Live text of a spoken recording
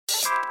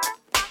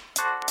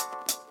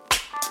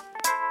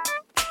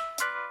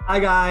Hi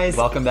guys!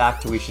 Welcome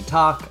back to We Should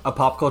Talk, a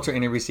pop culture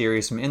interview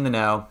series from In the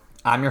Know.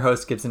 I'm your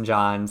host, Gibson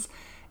Johns,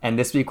 and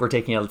this week we're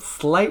taking a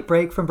slight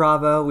break from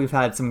Bravo. We've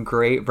had some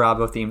great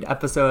Bravo-themed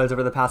episodes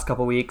over the past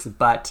couple weeks,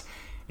 but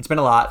it's been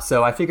a lot,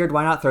 so I figured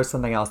why not throw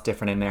something else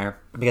different in there?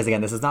 Because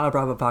again, this is not a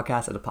Bravo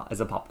podcast,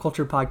 it's a pop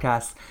culture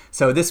podcast.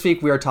 So this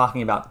week we are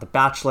talking about The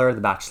Bachelor,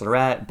 The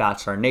Bachelorette,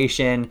 Bachelor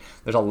Nation.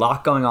 There's a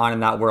lot going on in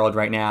that world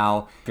right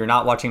now. If you're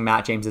not watching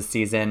Matt James's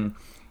season,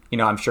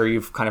 I'm sure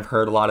you've kind of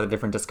heard a lot of the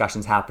different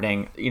discussions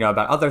happening,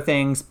 about other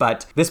things.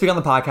 But this week on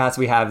the podcast,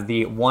 we have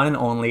the one and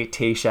only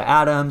Tayshia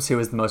Adams, who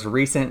is the most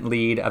recent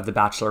lead of The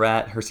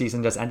Bachelorette. Her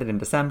season just ended in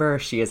December.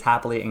 She is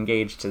happily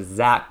engaged to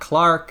Zac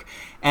Clark,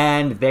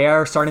 and they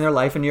are starting their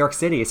life in New York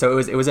City. So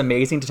it was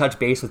amazing to touch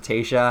base with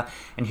Tayshia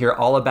and hear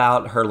all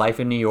about her life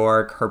in New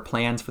York, her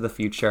plans for the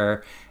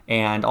future,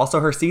 and also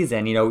her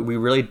season. We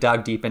really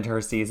dug deep into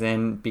her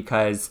season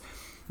because,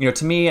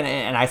 to me,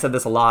 and I said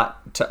this a lot,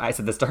 I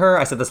said this to her,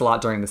 I said this a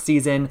lot during the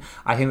season,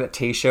 I think that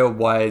Tayshia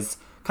was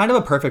kind of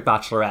a perfect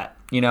Bachelorette.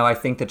 I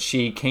think that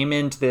she came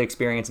into the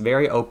experience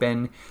very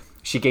open.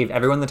 She gave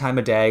everyone the time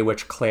of day,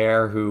 which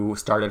Claire, who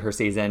started her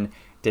season,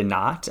 did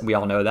not. We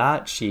all know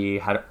that. She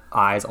had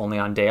eyes only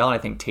on Dale, and I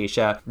think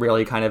Tayshia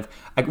really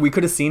we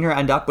could have seen her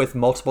end up with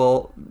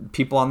multiple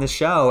people on this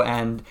show,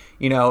 and,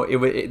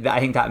 I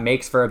think that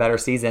makes for a better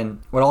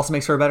season. What also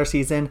makes for a better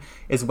season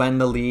is when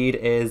the lead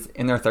is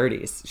in their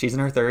 30s. She's in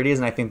her 30s,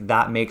 and I think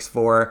that makes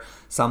for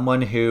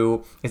someone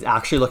who is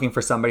actually looking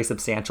for somebody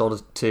substantial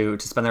to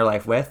spend their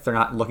life with. They're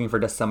not looking for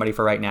just somebody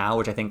for right now,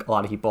 which I think a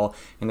lot of people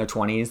in their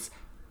 20s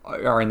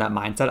are in that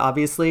mindset,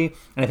 obviously.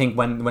 And I think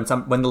when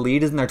the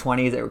lead is in their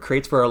 20s, it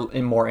creates for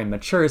a more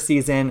immature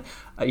season,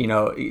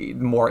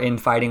 more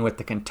infighting with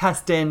the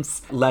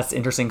contestants, less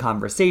interesting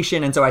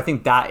conversation. And so I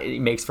think that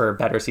makes for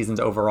better seasons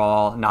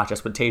overall, not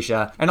just with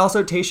Tayshia. And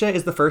also, Tayshia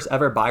is the first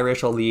ever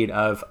biracial lead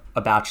of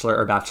a Bachelor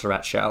or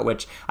Bachelorette show,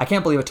 which I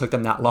can't believe it took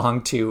them that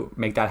long to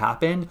make that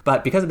happen.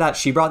 But because of that,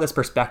 she brought this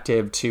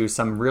perspective to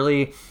some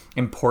really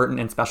important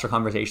and special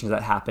conversations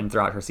that happened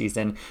throughout her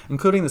season,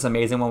 including this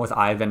amazing one with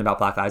Ivan about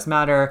Black Lives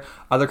Matter,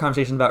 other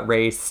conversations about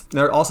race.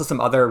 There are also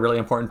some other really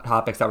important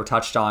topics that were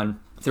touched on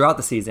throughout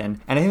the season.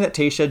 And I think that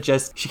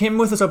Tayshia she came in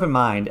with this open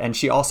mind, and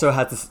she also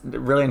has this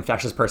really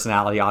infectious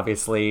personality,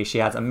 obviously. She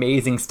has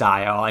amazing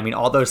style. I mean,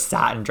 all those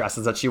satin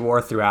dresses that she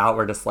wore throughout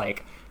were just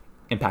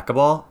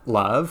impeccable.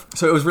 Love.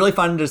 So it was really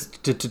fun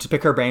to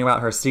pick her brain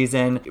about her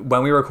season.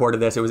 When we recorded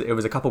this, it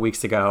was a couple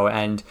weeks ago,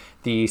 and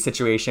the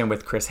situation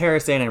with Chris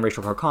Harrison and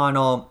Rachel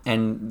O'Connell,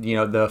 and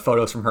the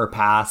photos from her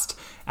past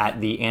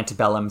at the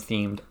antebellum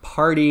themed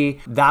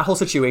party, that whole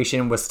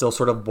situation was still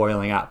sort of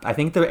boiling up. I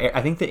think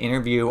the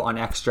interview on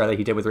Extra that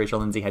he did with Rachel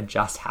Lindsay had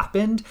just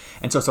happened,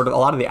 and so sort of a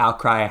lot of the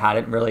outcry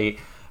hadn't really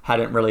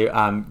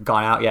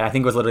gone out yet. I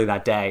think it was literally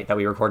that day that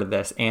we recorded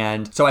this.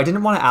 And so I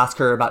didn't want to ask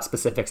her about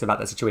specifics about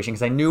that situation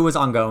because I knew it was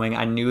ongoing.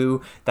 I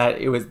knew that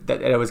it was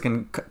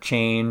going to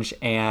change,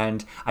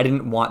 and I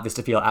didn't want this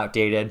to feel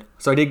outdated.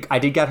 So I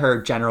did get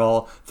her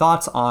general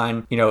thoughts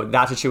on,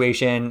 that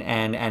situation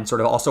and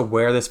sort of also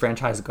where this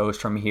franchise goes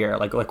from here.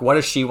 Like what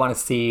does she want to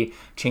see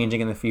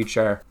changing in the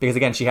future? Because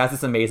again, she has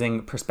this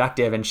amazing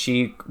perspective, and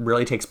she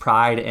really takes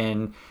pride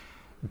in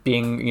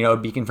being, a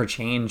beacon for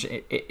change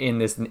in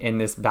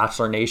this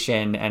Bachelor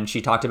Nation. And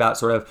she talked about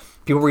sort of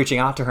people reaching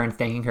out to her and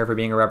thanking her for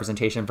being a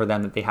representation for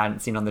them that they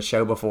hadn't seen on the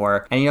show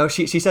before. And,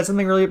 she said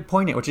something really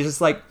poignant, which is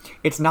just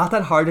it's not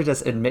that hard to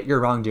just admit your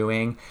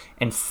wrongdoing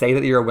and say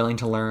that you're willing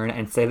to learn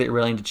and say that you're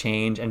willing to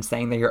change and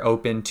saying that you're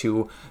open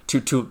to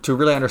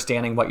really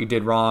understanding what you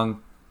did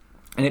wrong.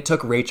 And it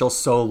took Rachel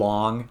so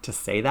long to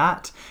say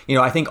that.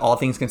 I think all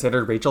things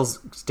considered, Rachel's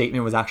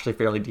statement was actually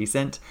fairly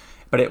decent.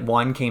 But it,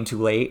 one, came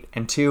too late,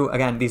 and two,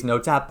 again, these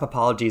Notes app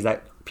apologies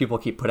that people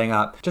keep putting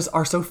up just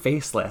are so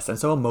faceless and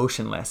so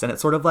emotionless. And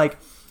it's sort of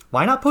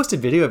why not post a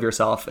video of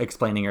yourself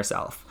explaining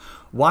yourself?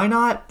 Why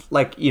not,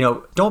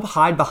 don't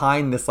hide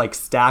behind this,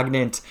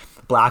 stagnant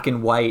black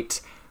and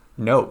white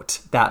note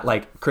that,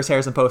 Chris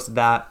Harrison posted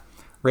that,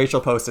 Rachel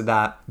posted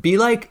that. Be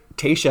like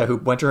Tayshia, who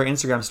went to her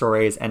Instagram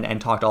stories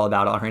and talked all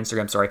about it on her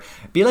Instagram story.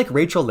 Be like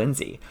Rachel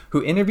Lindsay,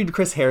 who interviewed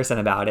Chris Harrison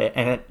about it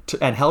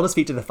and held his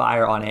feet to the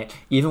fire on it,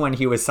 even when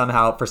he was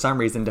somehow, for some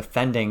reason,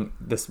 defending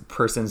this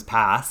person's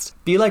past.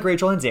 Be like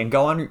Rachel Lindsay and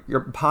go on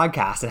your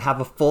podcast and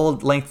have a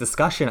full-length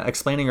discussion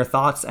explaining your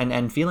thoughts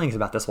and feelings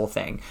about this whole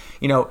thing.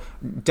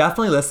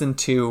 Definitely listen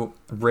to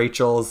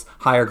Rachel's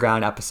Higher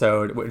Ground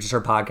episode, which is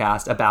her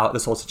podcast, about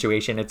this whole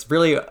situation. It's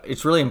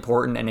really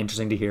important and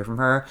interesting to hear from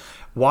her.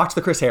 Watch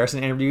the Chris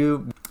Harrison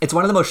interview. It's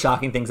one of the most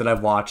shocking things that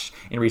I've watched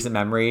in recent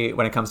memory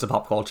when it comes to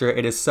pop culture.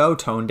 It is so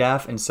tone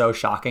deaf and so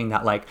shocking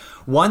that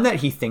one, that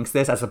he thinks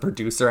this as a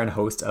producer and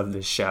host of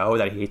this show,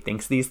 that he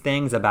thinks these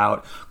things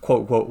about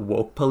quote unquote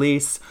woke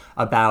police,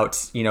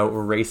 about,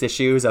 race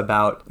issues,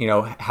 about,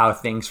 how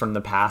things from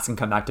the past can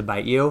come back to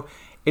bite you.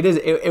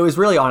 It was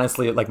really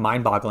honestly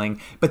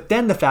mind-boggling. But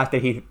then the fact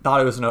that he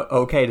thought it was an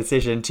okay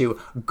decision to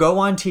go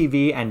on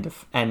TV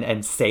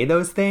and say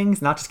those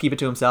things, not just keep it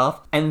to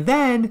himself. And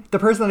then the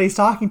person that he's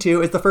talking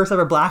to is the first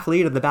ever black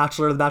lead of The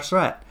Bachelor or The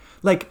Bachelorette.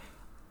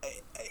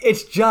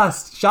 It's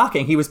just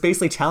shocking. He was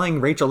basically telling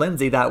Rachel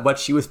Lindsay that what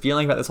she was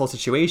feeling about this whole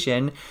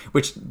situation,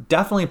 which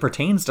definitely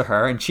pertains to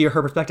her, and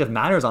her perspective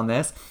matters on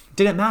this,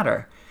 didn't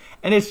matter.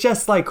 And it's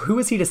just like, who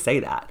is he to say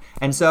that?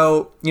 And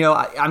so,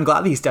 I'm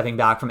glad that he's stepping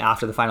back from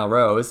after the final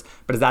rose,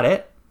 but is that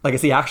it? Like,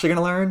 is he actually going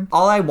to learn?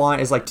 All I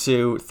want is like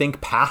to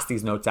think past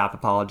these Notes app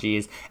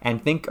apologies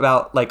and think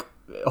about like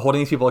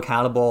holding these people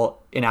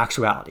accountable in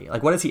actuality.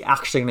 Like, what is he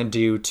actually going to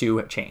do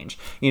to change?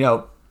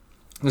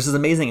 There's this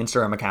amazing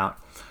Instagram account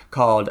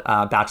called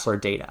Bachelor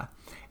Data.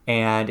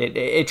 And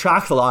it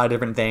tracks a lot of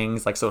different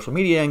things like social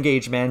media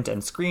engagement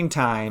and screen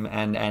time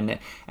and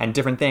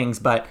different things.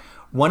 But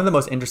one of the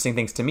most interesting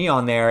things to me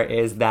on there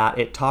is that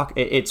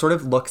it sort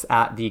of looks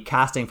at the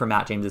casting for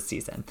Matt James's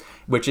season,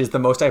 which is the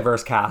most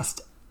diverse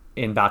cast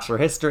in Bachelor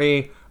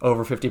history.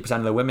 Over 50%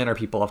 of the women are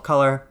people of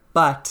color,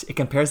 but it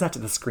compares that to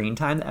the screen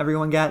time that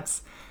everyone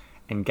gets.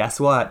 And guess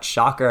what?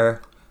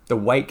 Shocker. The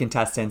white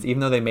contestants,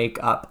 even though they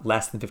make up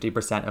less than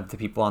 50% of the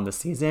people on the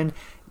season,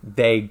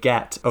 they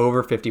get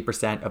over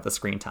 50% of the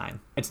screen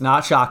time. It's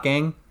not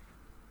shocking,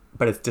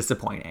 but it's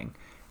disappointing.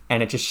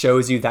 And it just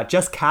shows you that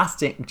just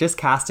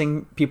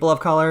casting people of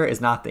color is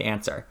not the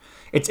answer.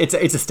 It's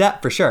a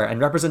step for sure, and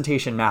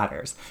representation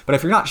matters. But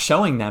if you're not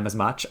showing them as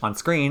much on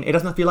screen, it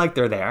doesn't feel like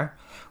they're there.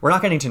 We're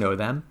not getting to know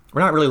them.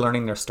 We're not really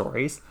learning their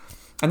stories.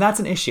 And that's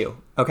an issue,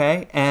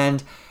 okay?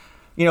 And,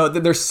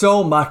 there's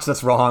so much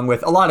that's wrong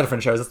with a lot of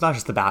different shows. It's not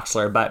just The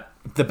Bachelor, but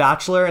The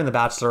Bachelor and The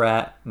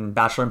Bachelorette and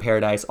Bachelor in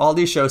Paradise, all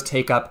these shows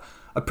take up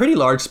a pretty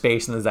large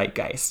space in the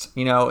zeitgeist.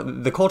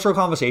 The cultural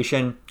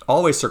conversation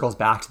always circles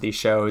back to these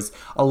shows.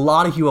 A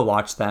lot of people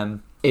watch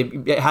them.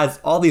 It has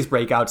all these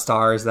breakout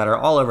stars that are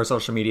all over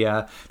social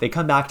media. They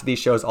come back to these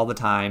shows all the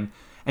time.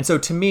 And so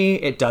to me,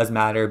 it does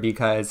matter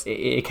because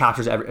it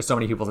captures so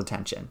many people's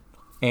attention.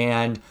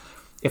 And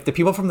if the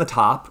people from the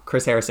top,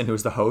 Chris Harrison,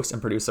 who's the host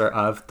and producer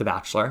of The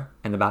Bachelor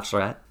and The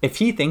Bachelorette, if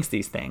he thinks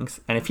these things,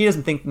 and if he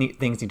doesn't think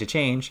things need to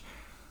change,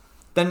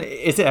 then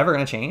is it ever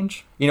going to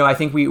change? I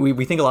think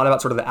we think a lot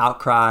about sort of the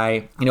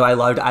outcry. I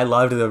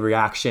loved the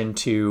reaction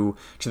to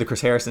the Chris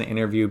Harrison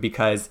interview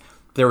because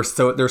there was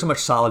so much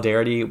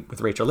solidarity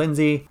with Rachel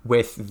Lindsay,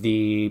 with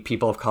the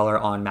people of color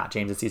on Matt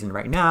James' season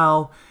right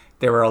now.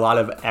 There were a lot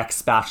of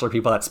ex-Bachelor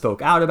people that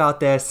spoke out about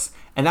this,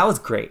 and that was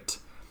great.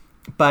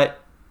 But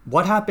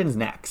what happens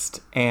next,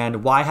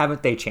 and why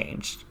haven't they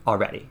changed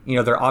already?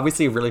 They're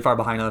obviously really far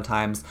behind on the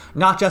times,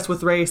 not just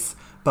with race,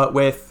 but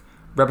with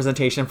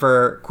representation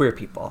for queer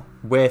people,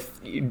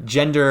 with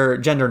gender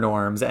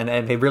norms,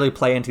 and they really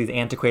play into these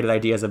antiquated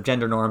ideas of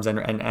gender norms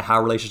and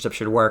how relationships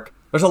should work.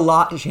 There's a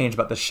lot to change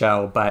about the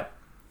show, but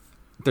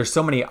there's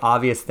so many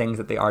obvious things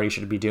that they already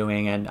should be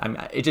doing,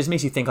 and it just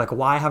makes you think, like,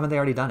 why haven't they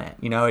already done it?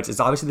 It's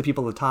obviously the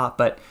people at the top,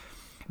 but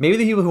maybe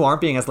the people who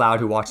aren't being as loud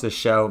who watch this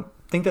show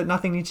think that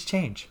nothing needs to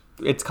change.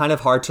 It's kind of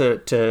hard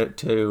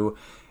to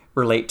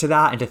relate to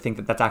that and to think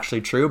that that's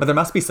actually true, but there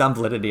must be some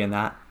validity in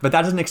that. But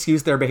that doesn't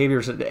excuse their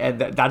behaviors,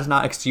 and that does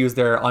not excuse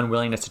their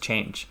unwillingness to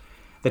change.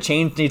 The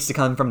change needs to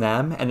come from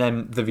them, and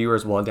then the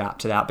viewers will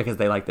adapt to that because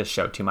they like this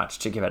show too much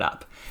to give it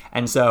up.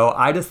 And so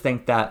I just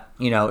think that,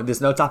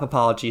 this Notes app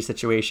apology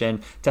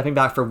situation, stepping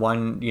back for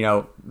one,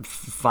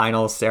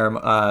 final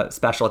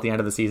special at the end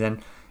of the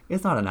season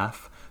is not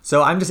enough.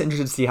 So I'm just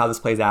interested to see how this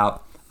plays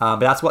out.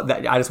 But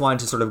I just wanted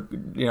to sort of,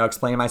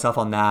 explain myself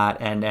on that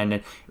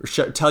and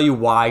tell you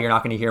why you're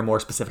not going to hear more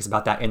specifics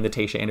about that in the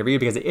Tayshia interview,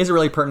 because it is a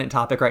really pertinent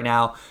topic right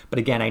now. But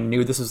again, I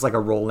knew this was like a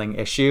rolling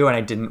issue and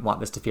I didn't want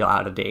this to feel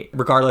out of date.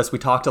 Regardless, we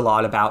talked a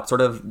lot about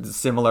sort of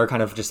similar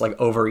kind of just like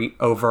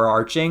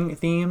overarching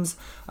themes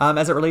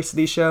as it relates to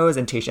these shows.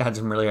 And Tayshia had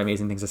some really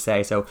amazing things to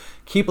say. So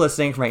keep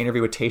listening for my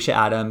interview with Tayshia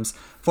Adams,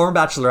 former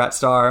Bachelorette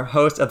star,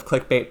 host of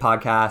Clickbait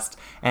Podcast.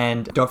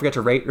 And don't forget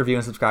to rate, review,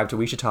 and subscribe to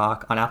We Should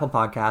Talk on Apple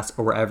Podcasts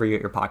or wherever you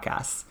get your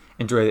podcasts.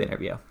 Enjoy the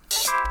interview.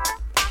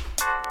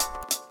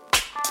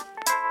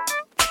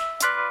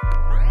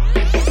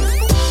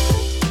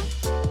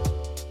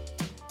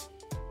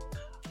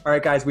 All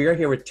right, guys, we are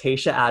here with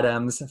Tayshia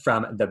Adams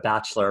from The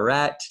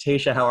Bachelorette.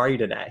 Tayshia, how are you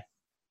today?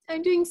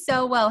 I'm doing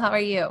so well. How are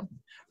you?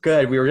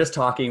 Good. We were just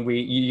talking.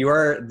 You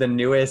are the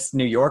newest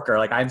New Yorker.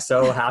 Like, I'm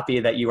so happy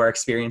that you are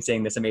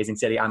experiencing this amazing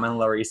city. I'm on the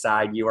Lower East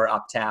Side. You are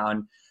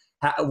uptown.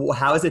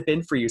 How has it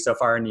been for you so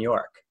far in New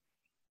York?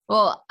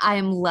 Well,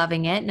 I'm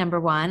loving it. Number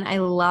one, I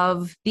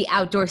love the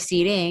outdoor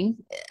seating.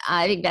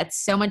 I think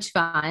that's so much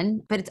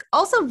fun, but it's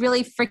also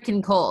really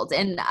freaking cold.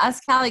 And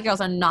us Cali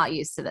girls are not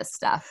used to this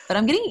stuff, but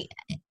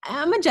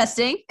I'm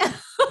adjusting.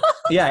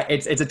 Yeah,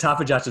 it's a tough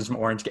adjustment from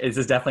Orange. This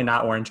is definitely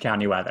not Orange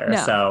County weather.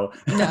 No. So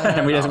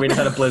and we just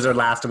had a blizzard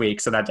last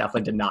week, so that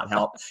definitely did not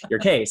help your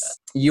case.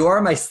 You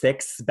are my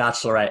sixth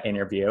Bachelorette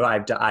interview.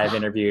 I've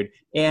interviewed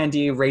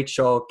Andy,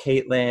 Rachel,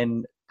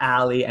 Caitlin,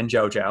 Allie, and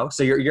JoJo.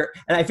 So you're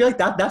and I feel like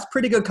that's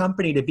pretty good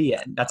company to be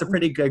in. That's a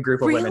pretty good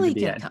group of women to be in.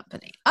 Really good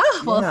company.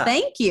 Oh, well, yeah.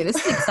 Thank you. This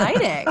is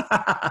exciting.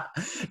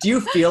 Do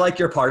you feel like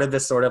you're part of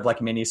this sort of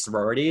like mini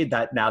sorority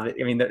that now that,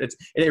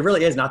 it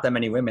really is not that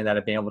many women that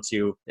have been able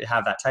to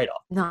have that title?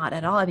 Not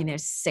at all.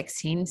 There's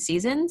 16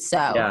 seasons. So,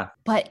 yeah.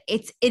 But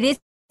it is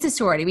a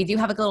sorority. We do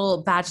have a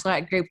little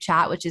Bachelorette group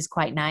chat, which is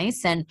quite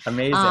nice. And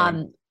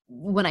amazing.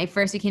 When I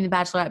first became the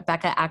Bachelorette,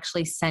 Becca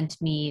actually sent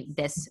me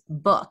this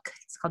book.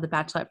 It's called the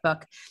Bachelorette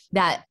book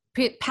that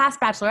past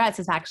Bachelorettes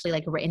has actually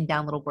like written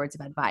down little words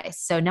of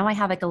advice. So now I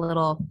have like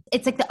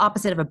it's like the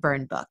opposite of a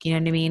burn book. You know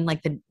what I mean?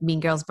 Like the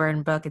Mean Girls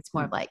burn book. It's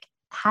more of like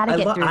how to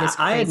get through this.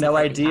 I had no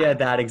idea time.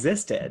 that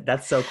existed.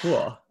 That's so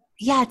cool.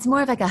 Yeah, it's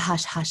more of like a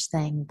hush hush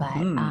thing, but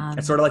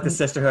it's sort of like the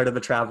sisterhood of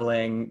the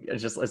traveling.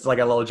 It's like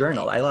a little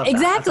journal. I love that.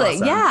 Exactly.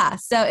 Awesome. Yeah.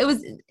 So it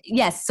was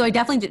yes. So I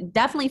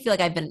definitely feel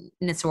like I've been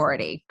in a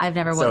sorority. I've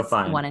never was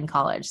one in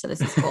college, so this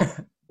is cool.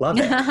 Love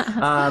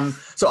it.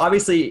 So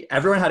obviously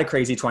everyone had a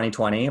crazy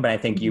 2020, but I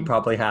think you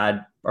probably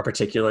had a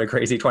particularly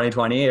crazy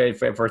 2020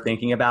 if we're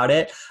thinking about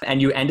it.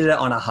 And you ended it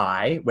on a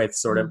high with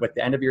with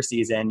the end of your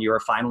season. You were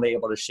finally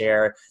able to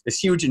share this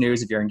huge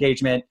news of your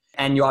engagement,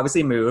 and you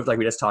obviously moved, like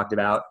we just talked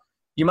about.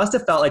 You must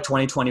have felt like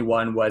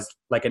 2021 was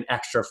like an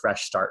extra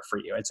fresh start for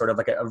you. It's sort of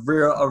like a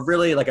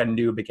really like a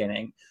new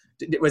beginning.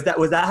 Was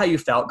that how you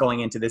felt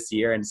going into this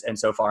year and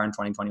so far in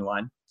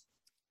 2021?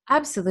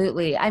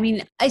 Absolutely. I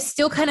mean, I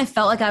still kind of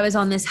felt like I was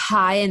on this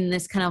high and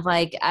this kind of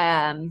like,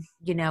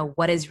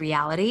 what is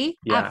reality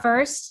at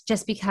first,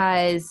 just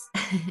because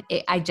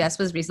I just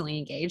was recently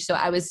engaged. So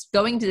I was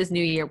going to this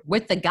new year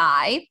with the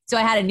guy. So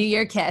I had a New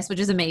Year kiss, which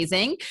is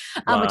amazing,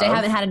 which I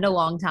haven't had in a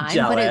long time.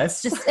 Jealous. But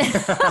it's just,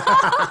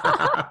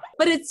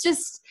 but it's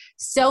just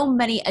so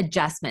many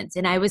adjustments.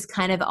 And I was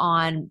kind of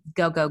on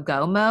go, go,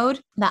 go mode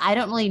that I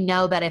don't really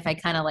know that if I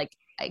kind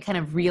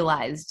of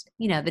realized,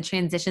 the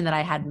transition that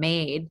I had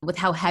made with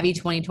how heavy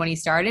 2020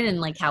 started and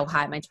like how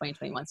high my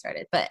 2021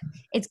 started, but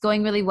it's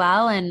going really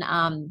well. And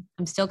I'm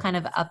still kind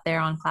of up there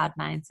on cloud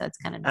 9. So it's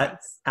kind of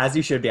nice. As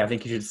you should be. I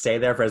think you should stay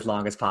there for as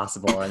long as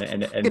possible.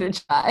 And I'm going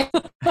to try.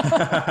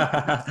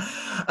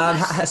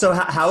 So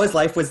how has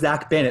life with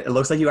Zac been? It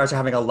looks like you guys are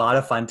having a lot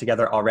of fun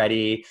together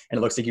already. And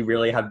it looks like you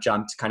really have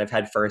jumped kind of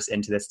headfirst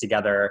into this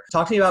together.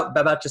 Talk to me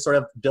about just sort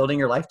of building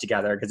your life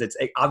together. Because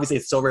obviously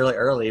it's still really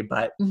early,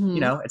 but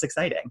it's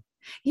exciting.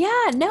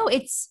 Yeah, no,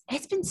 it's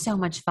been so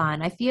much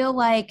fun. I feel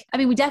like, I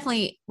mean,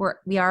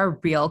 we are a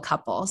real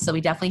couple, so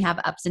we definitely have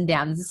ups and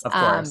downs. Of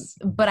course.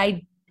 But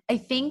I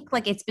think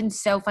like it's been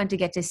so fun to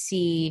get to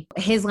see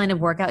his line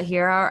of work out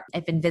here.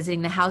 I've been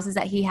visiting the houses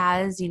that he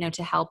has,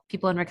 to help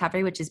people in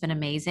recovery, which has been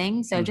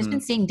amazing. So I've just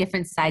been seeing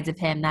different sides of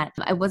him that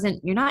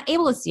you're not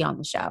able to see on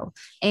the show.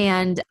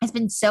 And it's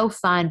been so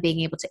fun being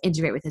able to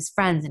integrate with his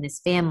friends and his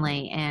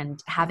family and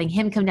having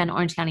him come down to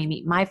Orange County and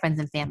meet my friends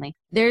and family.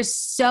 There's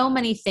so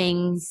many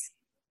things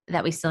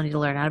that we still need to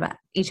learn out about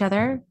each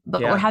other,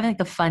 but we're having like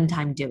a fun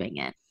time doing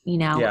it.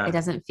 It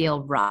doesn't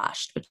feel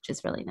rushed, which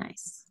is really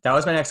nice. That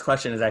was my next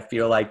question is I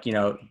feel like,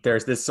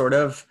 there's this sort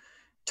of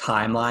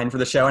timeline for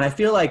the show. And I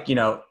feel like,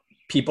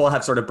 people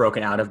have sort of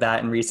broken out of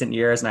that in recent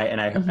years.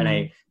 And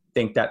I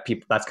think that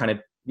that's kind of,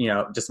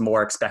 just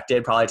more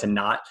expected probably to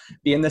not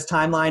be in this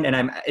timeline.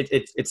 And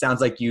it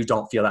sounds like you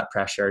don't feel that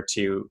pressure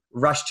to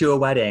rush to a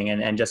wedding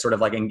and just sort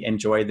of like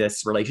enjoy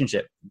this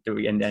relationship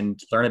and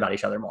learn about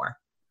each other more.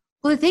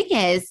 Well, the thing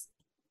is,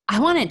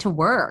 I want it to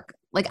work.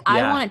 Like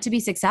I want it to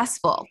be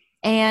successful.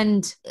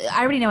 And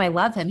I already know I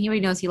love him. He already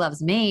knows he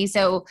loves me.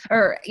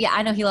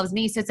 I know he loves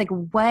me. So it's like,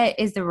 what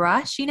is the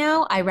rush?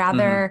 I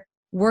rather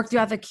work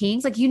throughout the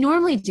kinks like you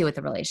normally do with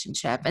a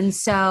relationship. And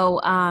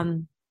so,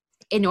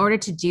 in order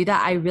to do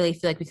that, I really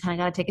feel like we kind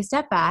of got to take a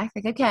step back.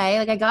 Like, okay,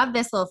 like I got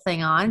this little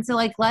thing on. So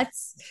like,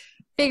 let's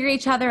figure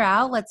each other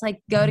out. Let's like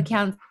go to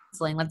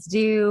counseling. Let's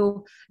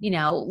do,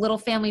 little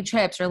family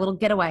trips or little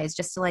getaways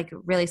just to like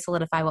really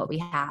solidify what we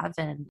have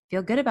and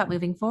feel good about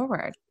moving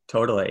forward.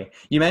 Totally.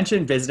 You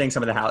mentioned visiting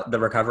some of the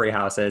recovery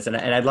houses and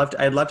I'd love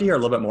to hear a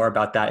little bit more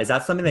about that. Is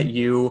that something that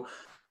you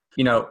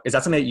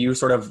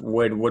sort of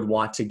would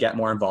want to get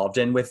more involved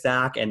in with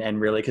Zac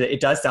and really, because it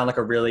does sound like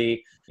a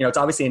really, it's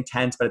obviously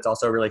intense, but it's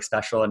also a really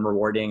special and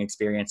rewarding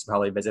experience to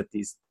probably visit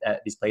these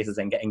places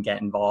and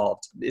get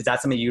involved. Is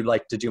that something you'd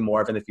like to do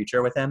more of in the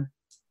future with him?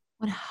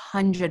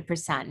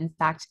 100%. In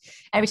fact,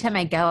 every time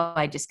I go,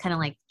 I just kind of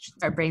like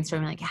start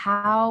brainstorming, like,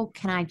 how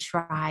can I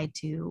try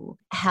to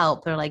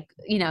help or like,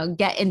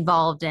 get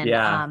involved in,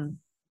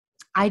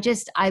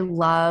 I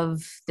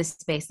love the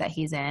space that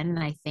he's in. And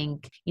I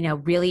think,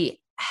 really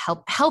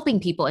helping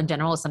people in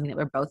general is something that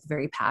we're both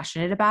very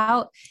passionate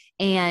about.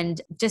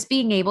 And just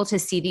being able to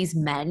see these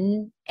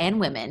men and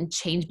women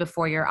change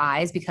before your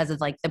eyes because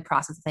of like the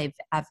process that they've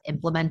have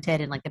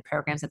implemented and like the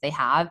programs that they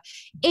have,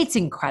 it's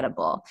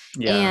incredible.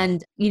 Yeah.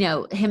 And,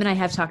 him and I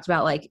have talked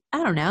about like,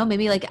 I don't know,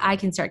 maybe like I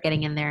can start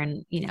getting in there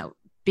and,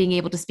 being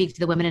able to speak to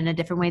the women in a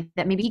different way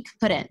that maybe he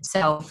couldn't.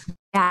 So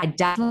yeah, I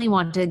definitely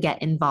want to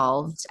get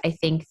involved. I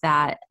think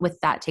that with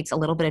that takes a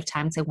little bit of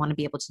time because I want to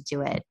be able to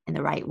do it in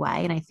the right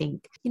way. And I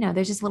think,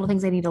 there's just little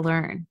things I need to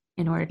learn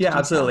in order to do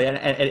absolutely. so.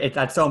 And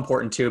that's so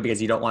important too,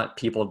 because you don't want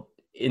people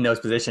in those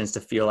positions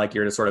to feel like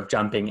you're just sort of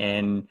jumping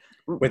in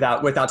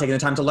without taking the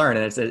time to learn.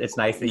 And it's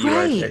nice that you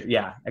are.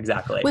 Yeah,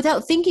 exactly.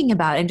 Without thinking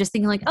about it and just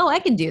thinking like, oh, I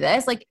can do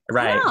this. Like,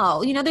 right.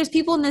 No, there's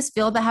people in this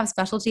field that have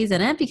specialties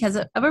in it because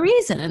of a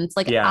reason. And it's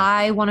like,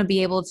 I want to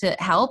be able to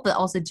help, but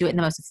also do it in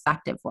the most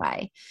effective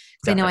way.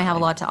 Because I know I have a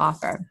lot to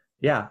offer.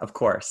 Yeah, of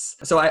course.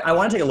 So I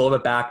want to take a little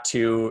bit back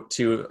to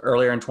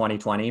earlier in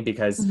 2020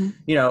 because,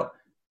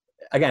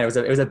 again, it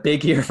was a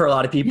big year for a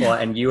lot of people,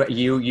 and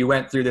you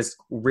went through this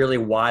really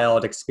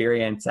wild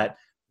experience that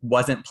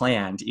wasn't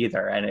planned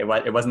either, and it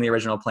wasn't the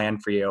original plan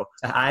for you.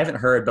 I haven't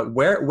heard, but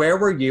where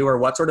were you, or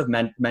what sort of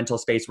mental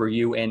space were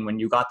you in when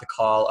you got the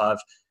call of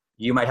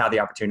you might have the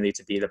opportunity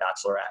to be the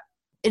Bachelorette?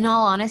 In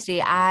all honesty,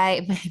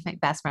 my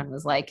best friend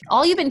was like,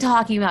 all you've been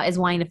talking about is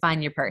wanting to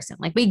find your person.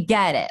 Like, we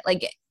get it.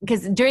 Like,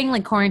 because during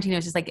like quarantine, it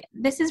was just like,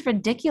 this is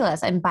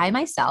ridiculous. I'm by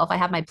myself. I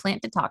have my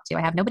plant to talk to.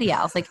 I have nobody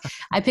else. Like,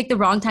 I picked the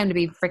wrong time to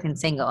be freaking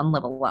single and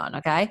live alone.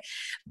 Okay.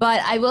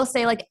 But I will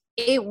say, like,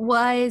 it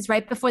was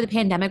right before the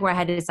pandemic where I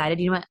had decided,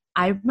 you know what,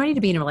 I'm ready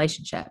to be in a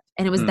relationship.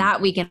 And it was that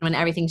weekend when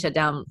everything shut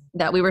down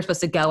that we were supposed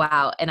to go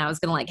out and I was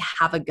going to like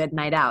have a good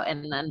night out.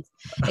 And then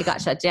it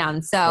got shut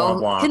down. So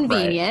womp, womp,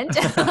 convenient,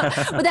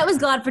 but that was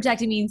God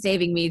protecting me and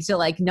saving me to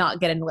like not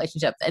get in a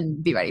relationship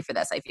and be ready for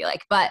this, I feel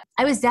like. But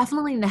I was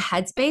definitely in the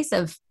headspace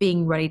of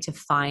being ready to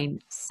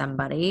find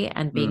somebody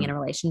and being in a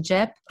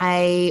relationship.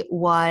 I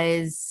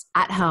was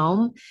at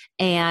home,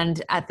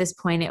 and at this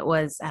point it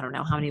was, I don't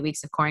know how many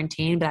weeks of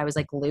quarantine, but I was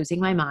like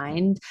losing my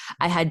mind.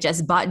 I had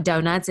just bought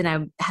donuts and I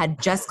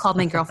had just called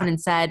my girlfriend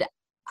and said,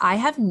 I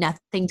have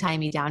nothing tying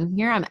me down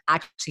here. I'm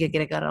actually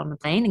going to get on the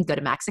plane and go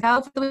to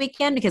Mexico for the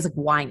weekend because like,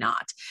 why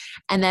not?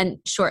 And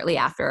then shortly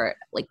after,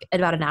 like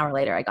about an hour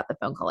later, I got the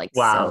phone call like,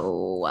 wow.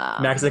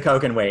 So, Mexico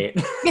can wait.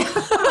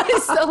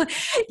 So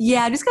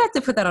yeah, I'm just going to have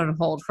to put that on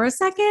hold for a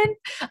second.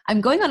 I'm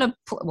going on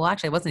well,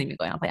 actually I wasn't even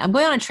going on a plane. I'm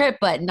going on a trip,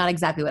 but not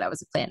exactly what I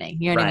was planning.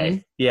 You know what I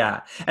mean? Yeah.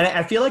 And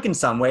I feel like in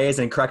some ways,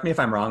 and correct me if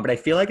I'm wrong, but I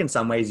feel like in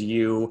some ways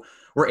you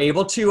were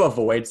able to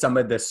avoid some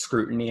of the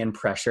scrutiny and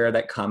pressure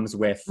that comes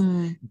with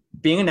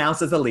being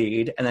announced as a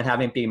lead and then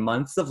having it be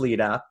months of lead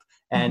up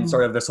and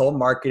sort of this whole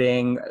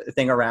marketing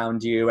thing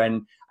around you.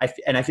 And I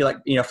feel like,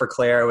 for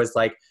Claire, it was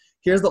like,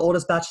 here's the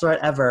oldest Bachelorette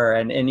ever.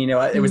 And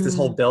it was this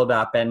whole build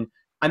up. And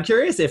I'm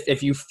curious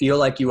if you feel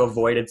like you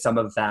avoided some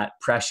of that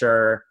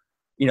pressure,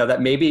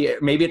 that maybe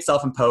it's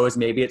self-imposed,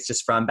 maybe it's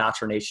just from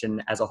Bachelor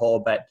Nation as a whole,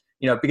 but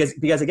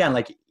because again,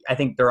 like, I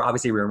think there were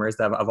obviously rumors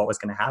of what was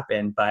going to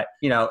happen, but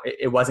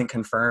it wasn't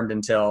confirmed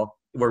until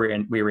we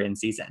were in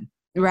season.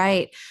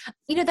 Right.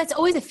 That's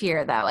always a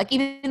fear though. Like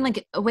even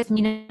like with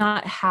me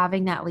not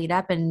having that lead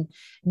up and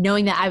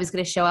knowing that I was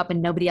going to show up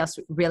and nobody else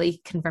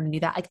really confirmed knew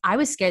that, like I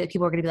was scared that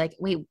people were going to be like,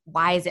 wait,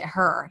 why is it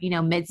her,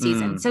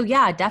 mid-season? So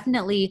yeah,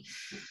 definitely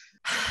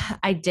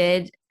I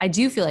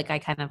do feel like I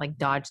kind of like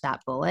dodged that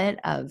bullet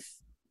of,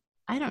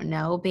 I don't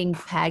know, being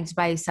pegged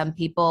by some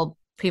people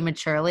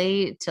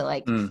prematurely to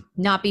like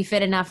not be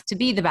fit enough to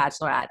be the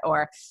Bachelorette,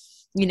 or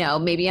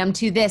maybe I'm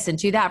too this and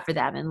too that for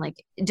them, and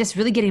like just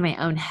really getting my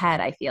own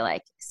head, I feel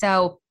like.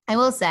 So I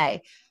will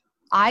say,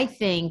 I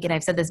think, and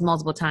I've said this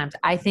multiple times,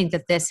 I think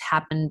that this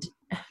happened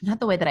not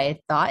the way that I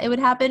thought it would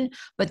happen,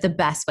 but the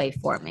best way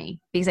for me,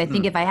 because I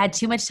think if I had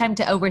too much time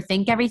to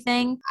overthink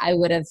everything, I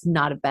would have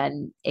not have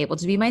been able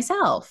to be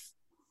myself.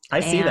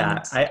 See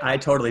that. I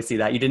totally see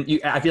that.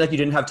 I feel like you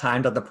didn't have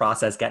time to let the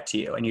process get to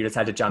you and you just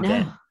had to jump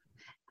in.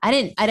 I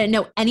didn't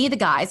know any of the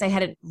guys. I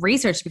hadn't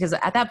researched because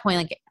at that point,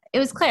 like it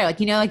was clear, like,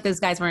 like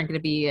those guys weren't going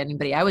to be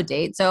anybody I would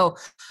date. So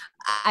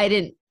I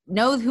didn't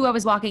know who I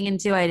was walking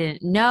into. I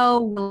didn't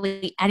know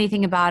really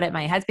anything about it.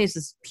 My headspace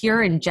was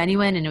pure and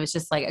genuine. And it was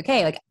just like,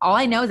 okay, like all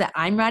I know is that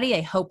I'm ready.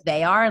 I hope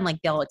they are, and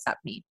like, they'll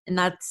accept me. And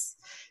that's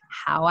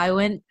how I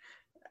went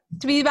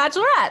to be the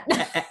Bachelorette.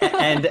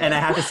 and I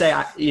have to say,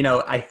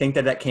 I think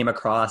that came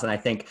across, and I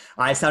think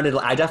I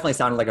definitely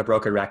sounded like a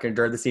broken record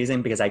during the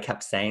season because I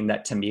kept saying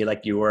that to me,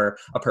 like you were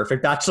a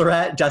perfect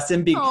Bachelorette,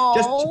 Justin.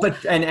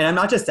 And I'm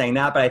not just saying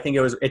that, but I think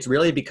it's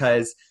really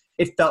because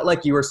it felt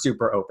like you were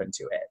super open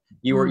to it.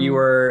 You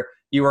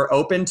were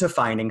open to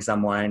finding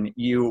someone.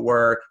 You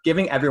were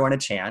giving everyone a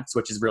chance,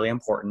 which is really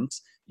important.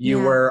 You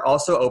were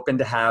also open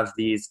to have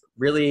these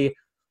really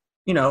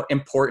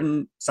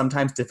important,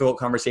 sometimes difficult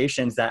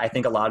conversations that I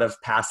think a lot of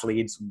past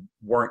leads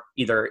weren't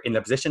either in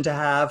the position to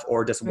have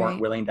or just weren't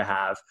willing to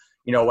have,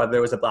 whether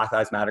it was a Black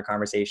Lives Matter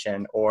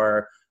conversation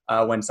or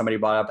when somebody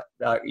brought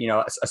up,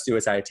 a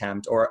suicide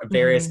attempt or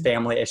various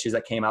family issues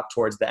that came up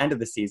towards the end of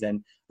the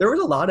season. There was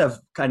a lot of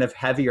kind of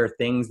heavier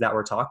things that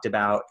were talked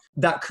about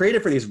that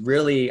created for these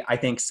really, I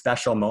think,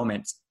 special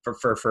moments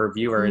for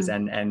viewers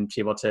and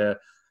people to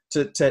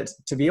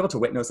be able to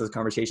witness those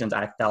conversations.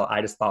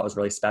 I just thought was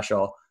really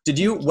special.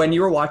 When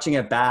you were watching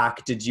it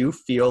back, did you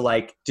feel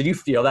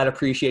that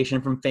appreciation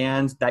from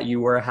fans that you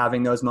were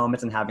having those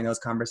moments and having those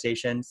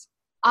conversations?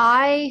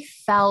 I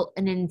felt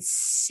an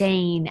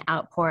insane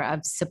outpour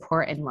of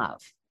support and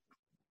love.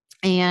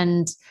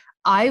 And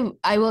I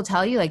will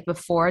tell you, like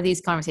before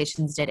these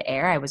conversations did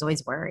air, I was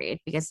always worried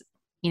because,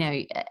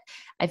 I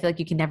feel like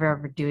you can never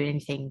ever do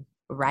anything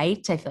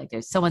right. I feel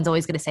like someone's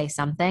always going to say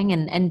something,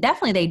 and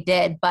definitely they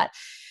did. But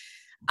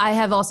I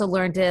have also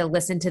learned to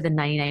listen to the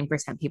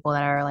 99% people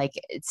that are like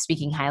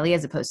speaking highly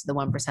as opposed to the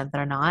 1% that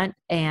are not.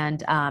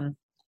 And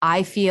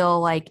I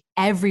feel like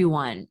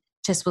everyone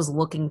just was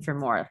looking for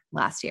more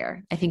last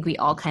year. I think we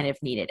all kind of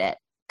needed it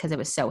because it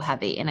was so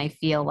heavy. And I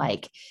feel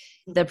like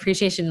the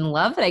appreciation and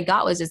love that I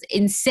got was just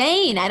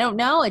insane. I don't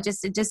know.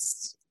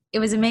 It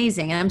was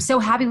amazing. And I'm so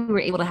happy we were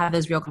able to have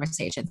those real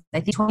conversations.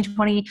 I think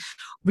 2020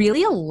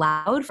 really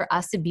allowed for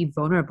us to be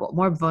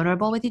more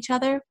vulnerable with each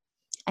other.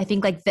 I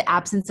think like the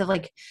absence of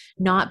like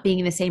not being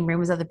in the same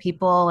room as other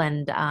people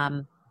and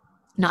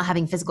not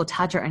having physical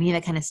touch or any of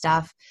that kind of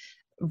stuff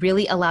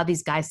really allowed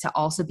these guys to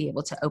also be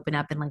able to open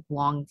up and like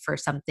long for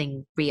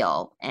something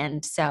real.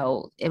 And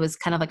so it was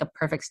kind of like a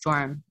perfect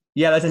storm.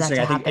 Yeah, that's interesting.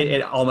 I think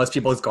it almost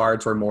people's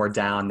guards were more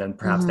down than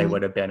perhaps they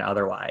would have been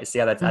otherwise.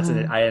 Yeah, that's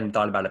I hadn't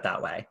thought about it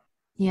that way.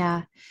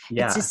 Yeah.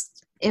 Yeah.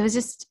 It was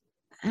just,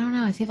 I don't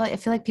know. I feel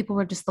like people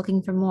were just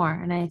looking for more.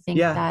 And I think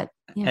that,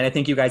 and I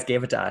think you guys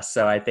gave it to us.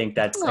 So I think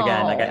that's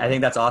again, like, I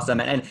think that's awesome.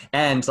 And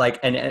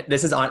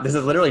this is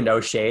literally no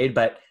shade,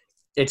 but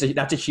that's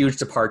a huge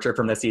departure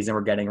from the season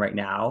we're getting right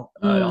now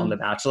on The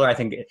Bachelor. I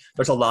think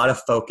there's a lot of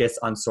focus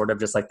on sort of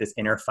just like this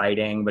inner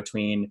fighting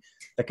between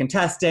the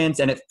contestants,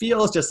 and it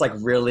feels just like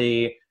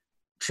really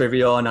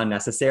trivial and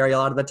unnecessary a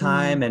lot of the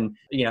time. And,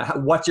 you know,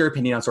 what's your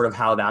opinion on sort of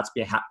how that's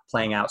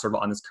playing out sort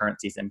of on this current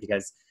season?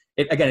 Because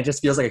it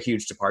just feels like a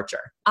huge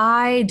departure.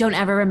 I don't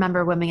ever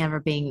remember women ever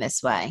being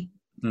this way.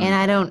 And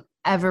I don't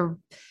ever,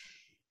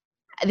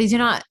 these are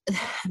not,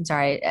 I'm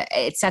sorry,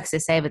 it sucks to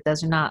say, but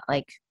those are not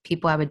like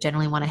people I would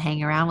generally want to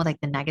hang around with, like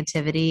the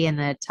negativity and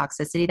the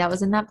toxicity that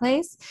was in that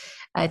place.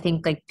 I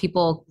think like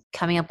people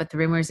coming up with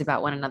rumors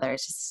about one another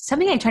is just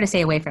something I try to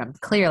stay away from.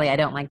 Clearly, I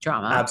don't like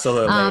drama.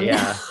 Absolutely,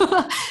 yeah.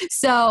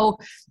 So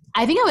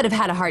I think I would have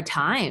had a hard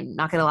time,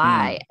 not gonna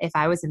lie, if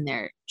I was in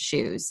their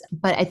shoes.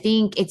 But I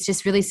think it's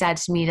just really sad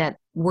to me that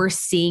we're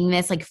seeing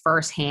this like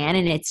firsthand,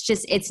 and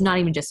it's not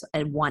even just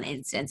at one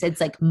instance. It's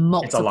like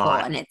multiple,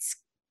 and it's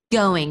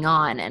going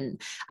on.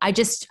 And I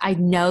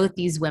know that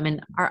these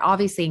women are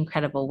obviously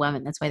incredible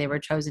women. That's why they were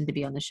chosen to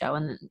be on the show.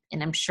 And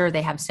I'm sure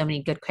they have so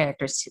many good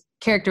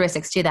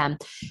characteristics to them.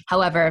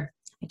 However,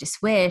 I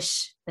just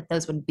wish that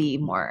those would be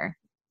more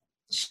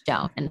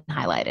shown and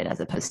highlighted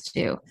as opposed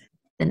to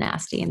the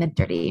nasty and the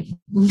dirty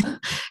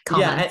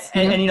comments.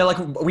 Yeah. And you know, like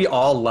we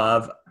all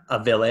love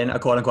a villain, a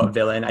quote unquote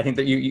villain. I think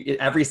that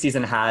every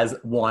season has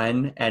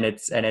one, and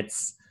it's,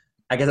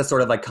 I guess it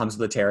sort of like comes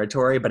with the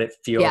territory, but it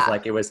feels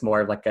like it was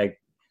more of like a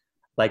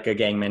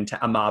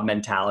a mob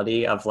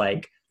mentality of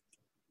like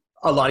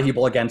a lot of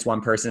people against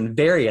one person in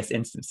various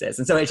instances.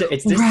 And so it's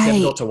just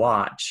difficult to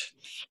watch.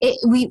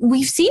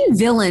 We've seen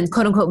villains,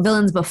 quote unquote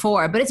villains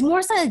before, but it's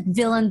more so like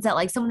villains that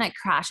like someone that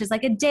crashes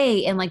like a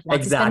date and like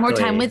wants to spend more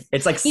time with,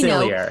 it's like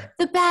sillier.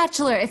 The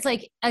Bachelor. It's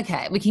like,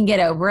 okay, we can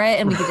get over it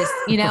and we can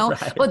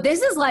just, right. But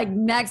this is like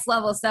next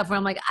level stuff where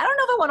I'm like, I don't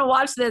know if I want to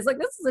watch this. Like,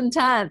 this is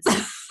intense.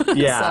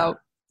 Yeah. So.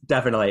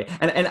 Definitely.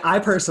 And I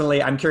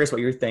personally, I'm curious what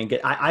you're thinking.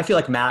 I feel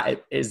like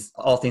Matt is,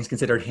 all things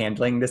considered,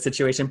 handling this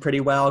situation pretty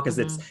well, because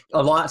it's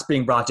a lot's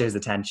being brought to his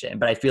attention,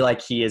 but I feel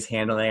like he is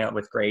handling it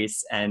with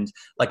grace and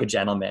like a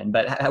gentleman.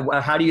 But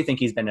how do you think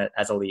he's been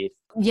as a lead?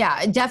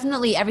 Yeah,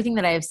 definitely. Everything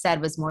that I have said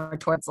was more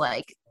towards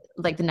like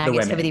the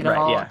negativity of it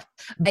all. Yeah.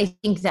 I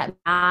think that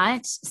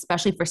Matt,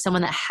 especially for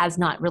someone that has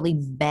not really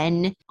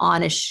been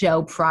on a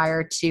show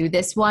prior to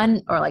this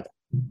one, or like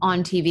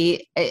on TV,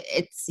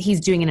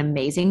 he's doing an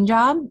amazing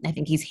job. I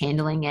think he's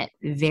handling it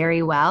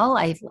very well.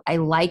 I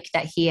like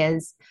that he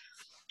has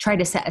tried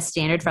to set a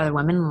standard for other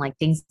women, and like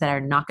things that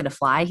are not going to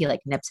fly, he like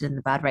nips it in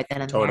the bud right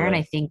then and there. And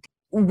I think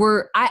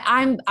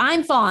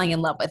I'm falling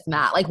in love with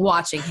Matt, like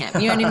watching him,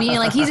 you know what I mean?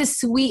 Like he's a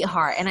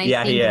sweetheart, and I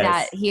think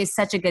that he is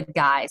such a good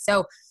guy.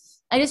 So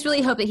I just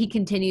really hope that he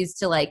continues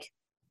to like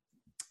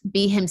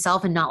be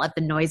himself and not let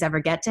the noise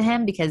ever get to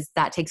him, because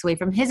that takes away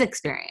from his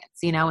experience,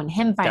 and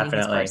him finding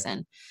his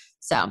person.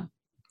 So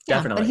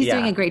definitely, but he's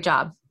doing a great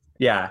job.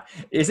 Yeah.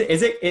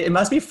 It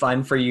must be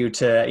fun for you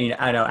to,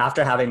 I know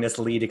after having this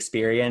lead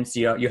experience,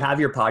 you have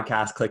your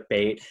podcast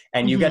Clickbait,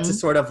 and you get to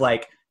sort of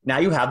like, now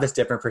you have this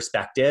different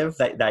perspective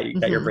that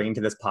you're bringing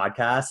to this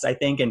podcast, I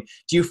think. And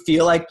do you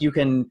feel like you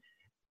can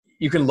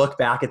look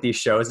back at these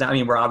shows now? I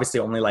mean, we're obviously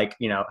only like,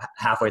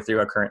 halfway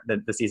through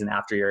the season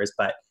after yours,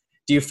 but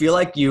do you feel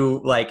like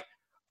you like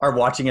are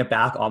watching it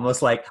back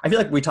almost like, I feel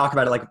like we talk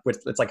about it like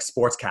it's like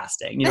sports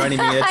casting, you know what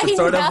I mean? It's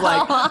sort of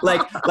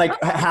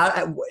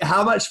like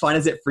how much fun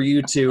is it for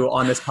you to,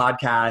 on this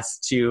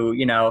podcast,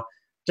 to,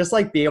 just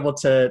like be able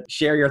to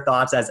share your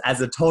thoughts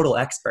as a total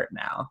expert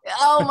now?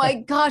 Oh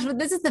my gosh. But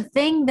this is the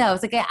thing though.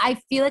 It's like,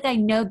 I feel like I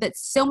know that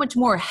so much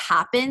more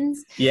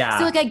happens. Yeah.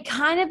 So like, I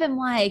kind of am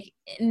like,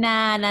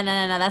 nah,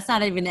 that's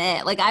not even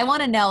it. Like, I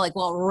want to know like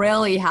what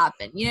really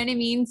happened. You know what I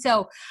mean?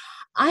 So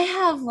I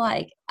have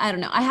like, I don't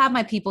know, I have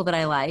my people that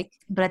I like,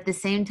 but at the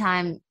same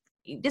time,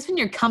 just when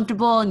you're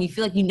comfortable and you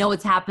feel like you know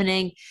what's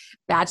happening,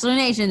 Bachelor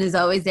Nation is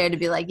always there to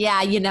be like,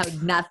 yeah,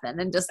 nothing,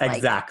 and just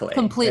like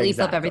completely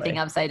flip everything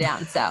upside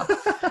down. So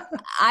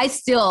I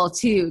still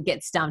too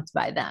get stumped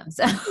by them.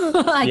 So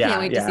I can't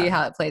wait to see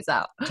how it plays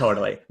out.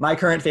 Totally. My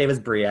current fave is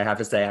Brie. I have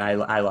to say,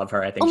 I love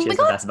her. I think she has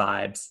the best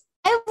vibes.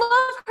 I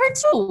love her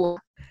too.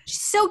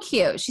 She's so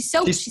cute. She's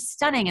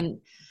stunning. And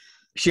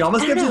she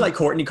almost gives you like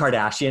Kourtney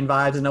Kardashian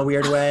vibes in a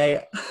weird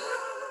way.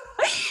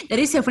 That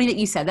is so funny that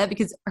you said that,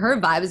 because her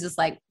vibe is just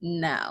like,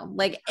 no.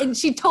 Like, and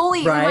she totally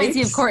reminds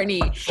me of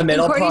Kourtney. The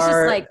middle Kourtney's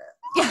part. just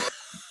like,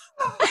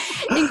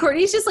 and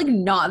Kourtney's just like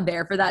not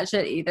there for that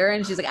shit either.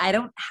 And she's like, I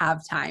don't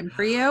have time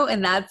for you.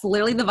 And that's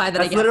literally the vibe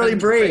that I get. That's literally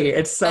Brie.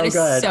 It's so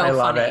good. So I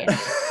love funny. it.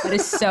 That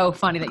is so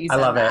funny that you said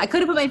that. I could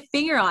have put my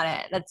finger on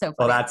it. That's so funny.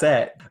 Well, that's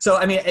it. So,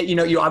 I mean, you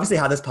know, you obviously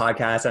have this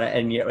podcast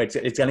and you know, it's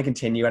going to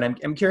continue. And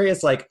I'm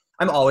curious, like,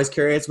 I'm always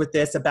curious with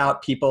this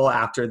about people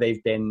after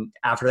they've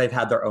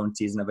had their own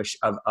season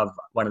of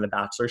one of the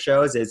Bachelor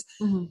shows is,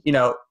 you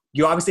know,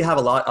 you obviously have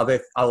a lot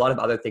of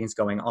other things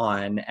going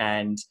on.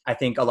 And I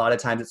think a lot of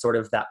times it's sort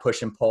of that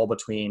push and pull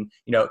between,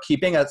 you know,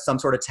 keeping some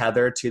sort of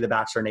tether to the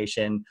Bachelor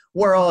Nation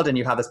world. And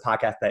you have this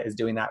podcast that is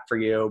doing that for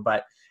you,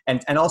 but,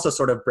 and also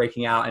sort of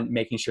breaking out and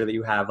making sure that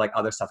you have like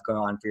other stuff going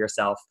on for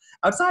yourself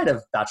outside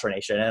of Bachelor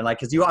Nation. And like,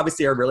 cause you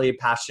obviously are really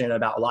passionate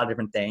about a lot of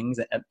different things,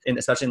 and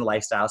especially in the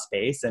lifestyle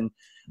space. And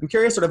I'm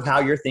curious sort of how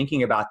you're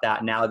thinking about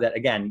that now that,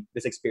 again,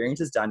 this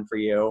experience is done for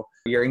you,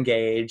 you're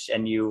engaged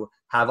and you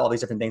have all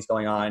these different things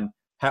going on.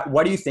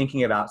 What are you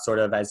thinking about sort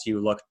of as you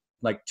look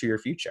like to your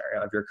future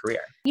of your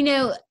career? You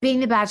know, being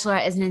the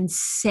Bachelorette is an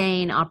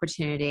insane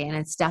opportunity, and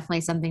it's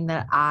definitely something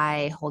that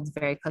I hold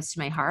very close to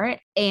my heart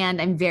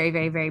and I'm very,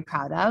 very, very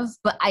proud of.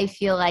 But I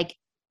feel like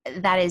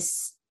that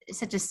is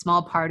such a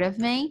small part of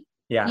me.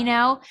 Yeah. You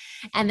know,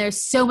 and there's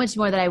so much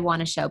more that I want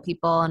to show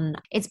people. And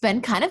it's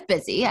been kind of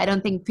busy. I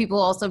don't think people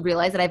also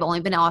realize that I've only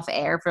been off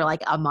air for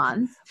like a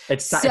month.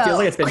 It feels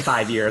like it's been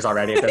 5 years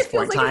already at this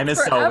point. Like time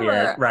is so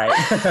weird. Right.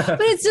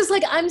 But it's just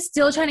like, I'm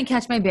still trying to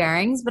catch my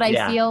bearings, but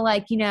I feel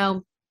like, you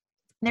know,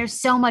 there's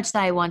so much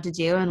that I want to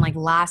do. And like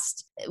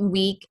last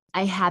week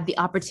I had the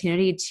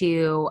opportunity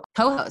to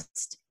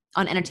co-host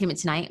on Entertainment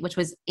Tonight, which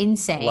was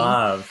insane.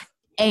 Love.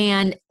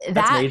 And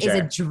that is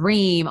a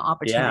dream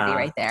opportunity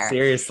right there.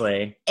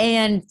 Seriously.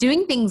 And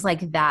doing things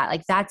like that,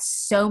 like that's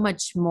so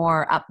much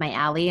more up my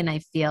alley. And I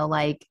feel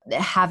like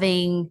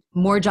having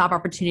more job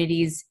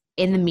opportunities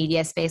in the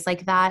media space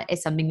like that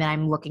is something that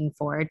I'm looking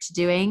forward to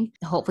doing.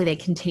 Hopefully they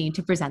continue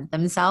to present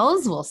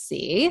themselves. We'll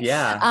see.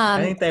 Yeah,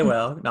 I think they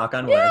will. Knock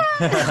on wood.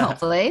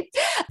 Hopefully.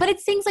 But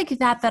it's things like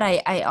that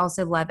I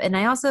also love. And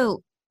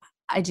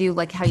I do,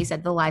 like how you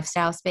said, the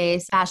lifestyle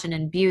space, fashion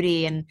and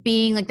beauty, and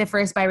being like the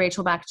first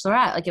biracial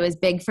Bachelorette. Like it was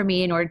big for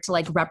me in order to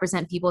like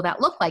represent people that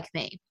look like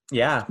me.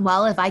 Yeah.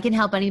 Well, if I can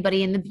help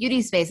anybody in the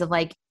beauty space of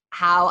like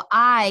how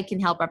I can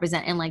help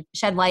represent and like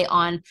shed light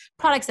on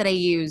products that I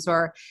use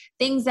or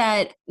things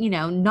that, you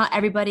know, not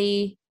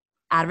everybody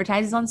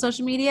advertises on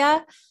social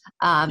media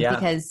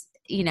because,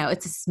 you know,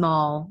 it's a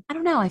small, I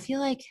don't know. I feel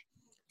like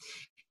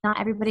not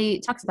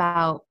everybody talks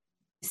about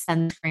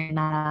sunscreen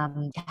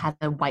that has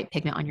a white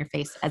pigment on your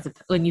face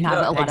when you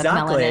have a lot of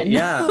melanin.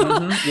 Yeah.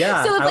 Mm-hmm.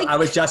 Yeah. So I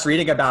was just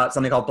reading about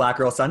something called Black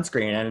Girl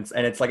Sunscreen,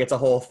 and it's like, it's a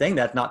whole thing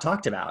that's not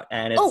talked about.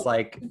 And it's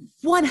like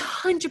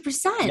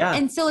 100%. Yeah.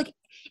 And so like,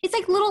 it's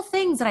like little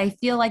things that I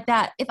feel like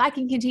that if I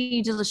can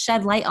continue to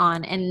shed light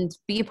on and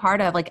be a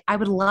part of, like, I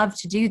would love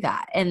to do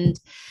that. And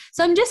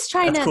so I'm just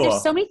trying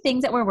there's so many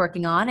things that we're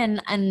working on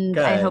and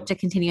I hope to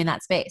continue in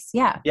that space.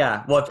 Yeah.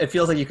 Yeah. Well, it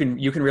feels like you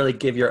can really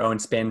give your own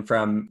spin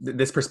from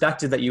this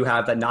perspective that you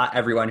have that not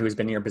everyone who's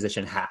been in your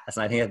position has.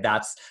 And I think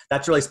that's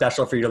really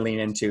special for you to lean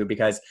into,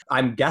 because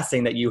I'm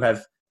guessing that you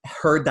have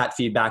heard that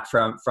feedback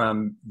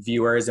from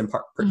viewers and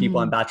people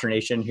on Bachelor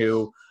Nation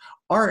who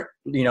aren't,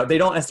 you know, they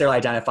don't necessarily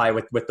identify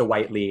with the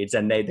white leads,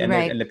 and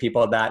and the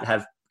people that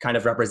have kind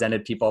of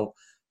represented people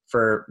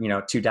for, you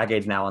know, 2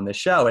 decades now on this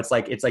show. It's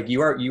like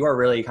you are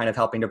really kind of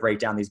helping to break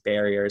down these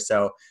barriers.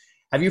 So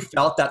have you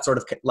felt that sort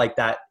of like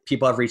that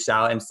people have reached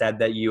out and said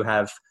that you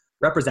have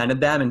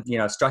represented them and, you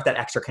know, struck that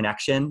extra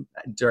connection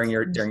during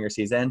your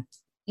season?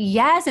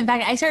 Yes. In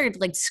fact, I started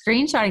like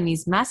screenshotting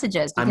these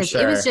messages because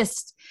it was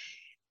just,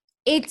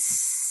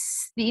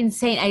 it's the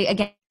insane,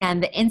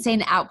 the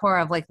insane outpour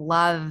of like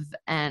love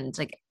and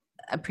like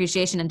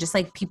appreciation and just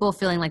like people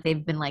feeling like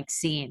they've been like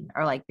seen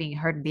or like being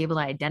heard and be able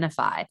to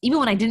identify. Even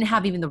when I didn't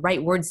have even the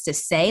right words to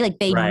say, like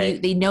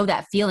they know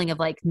that feeling of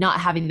like not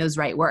having those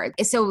right words.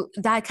 So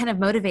that kind of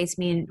motivates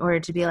me in order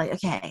to be like,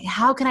 okay,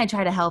 how can I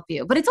try to help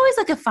you? But it's always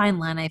like a fine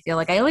line. I feel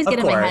like I always get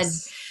in my head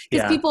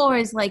because people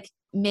always like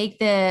make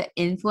the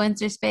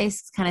influencer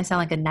space kind of sound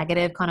like a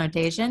negative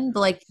connotation.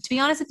 But like, to be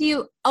honest with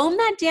you, own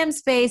that damn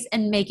space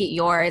and make it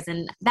yours.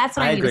 And that's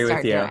what I need to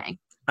start doing.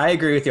 I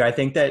agree with you. I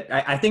think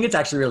it's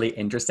actually really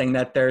interesting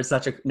that there's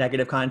such a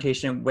negative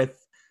connotation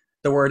with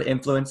the word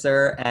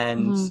influencer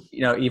and,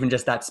 you know, even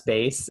just that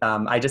space.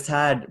 I just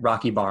had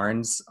Rocky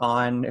Barnes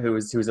on,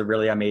 who's a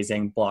really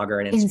amazing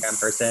blogger and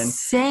Instagram person.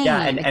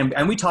 Yeah.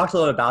 And we talked a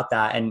little about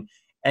that.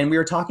 And we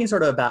were talking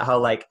sort of about how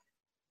like,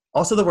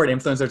 also the word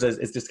influencers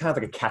is just kind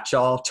of like a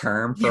catch-all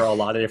term for a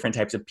lot of different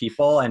types of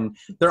people. And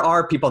there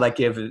are people that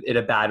give it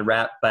a bad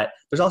rep, but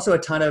there's also a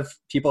ton of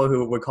people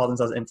who would call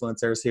themselves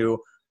influencers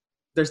who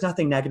there's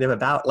nothing negative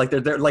about. Like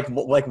they're like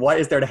what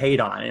is there to hate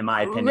on, in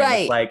my opinion?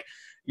 Right. It's like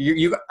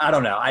you I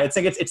don't know. I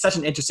think it's such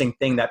an interesting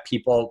thing that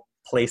people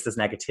place this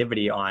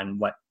negativity on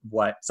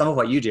what some of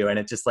what you do, and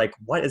it's just like,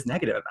 what is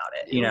negative about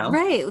it, you know?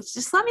 Right.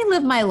 Just let me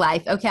live my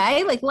life,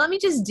 okay? Like, let me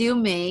just do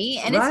me,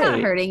 and it's not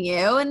hurting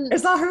you. And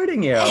it's not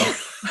hurting you.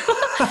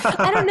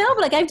 I don't know,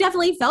 but like I've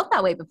definitely felt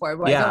that way before,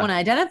 but I don't want to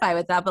identify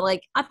with that. But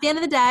like at the end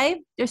of the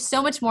day, there's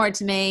so much more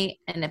to me,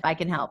 and if I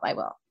can help, I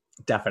will.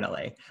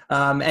 Definitely.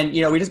 And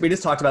you know, we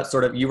just talked about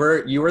sort of, you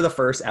were the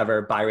first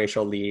ever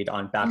biracial lead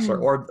on Bachelor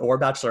or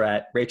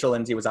Bachelorette. Rachel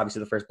Lindsay was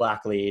obviously the first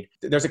Black lead.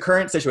 There's a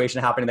current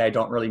situation happening that I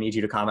don't really need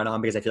you to comment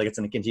on because I feel like it's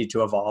going to continue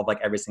to evolve like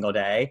every single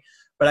day.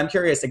 But I'm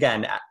curious,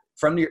 again,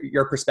 from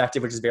your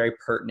perspective, which is very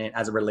pertinent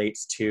as it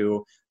relates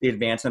to the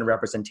advancement of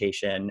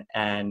representation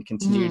and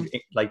continued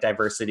like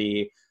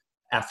diversity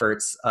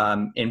efforts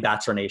in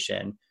Bachelor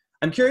Nation.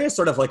 I'm curious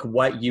sort of like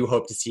what you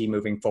hope to see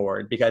moving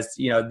forward, because,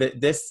 you know,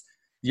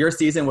 your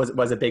season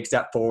was a big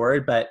step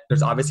forward, but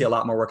there's obviously a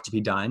lot more work to be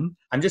done.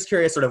 I'm just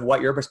curious sort of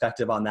what your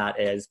perspective on that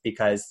is,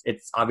 because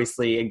it's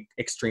obviously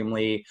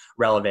extremely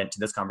relevant to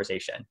this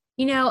conversation.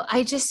 You know,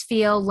 I just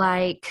feel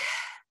like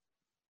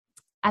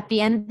at the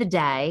end of the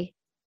day,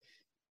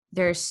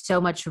 there's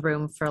so much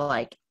room for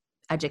like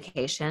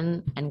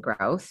education and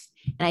growth.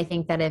 And I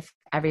think that if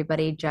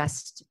everybody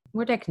just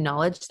were to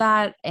acknowledge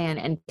that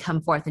and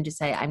come forth and just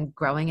say, I'm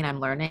growing and I'm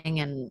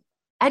learning, and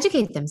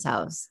educate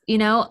themselves. You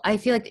know, I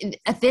feel like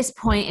at this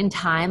point in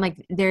time,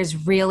 like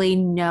there's really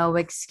no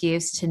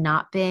excuse to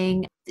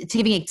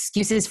giving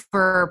excuses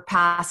for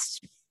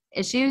past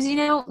issues, you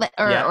know,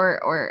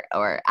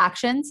 or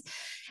actions.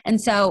 And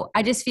so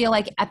I just feel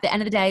like at the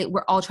end of the day,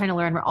 we're all trying to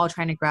learn, we're all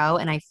trying to grow.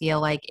 And I feel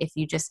like if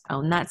you just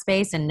own that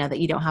space and know that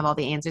you don't have all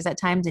the answers at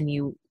times, and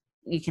you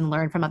can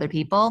learn from other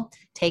people,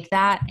 take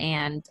that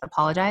and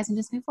apologize and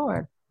just move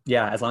forward.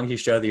 Yeah, as long as you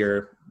show that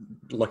you're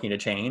looking to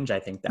change,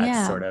 I think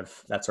that's sort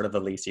of the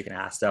least you can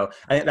ask. So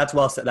I think that's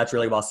well said. That's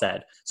really well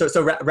said.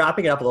 So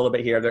wrapping it up a little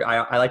bit here,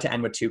 I like to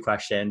end with two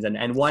questions,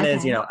 and one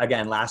is, you know,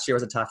 again, last year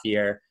was a tough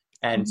year,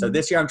 and so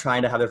this year I'm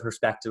trying to have the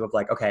perspective of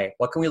like, okay,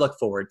 what can we look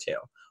forward to?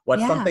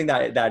 What's something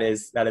that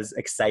is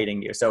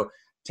exciting you? So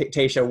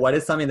Tayshia, what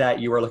is something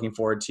that you were looking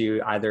forward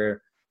to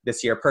either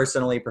this year,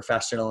 personally,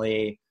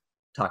 professionally?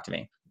 Talk to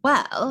me.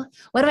 Well,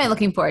 what am I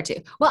looking forward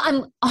to? Well,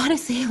 I'm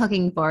honestly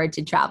looking forward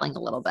to traveling a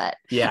little bit.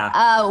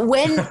 Yeah.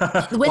 When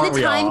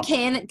the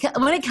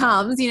time when it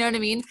comes, you know what I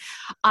mean?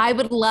 I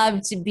would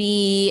love to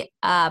be,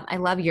 I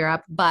love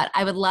Europe, but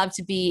I would love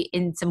to be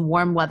in some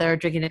warm weather,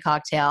 drinking a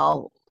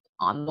cocktail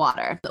on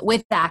water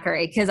with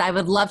Zachary, because I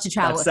would love to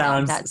travel with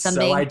him. That sounds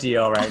so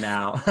ideal right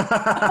now.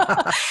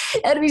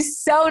 It'd be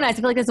so nice.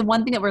 I feel like that's the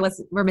one thing that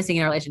we're missing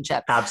in a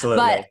relationship.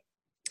 Absolutely. But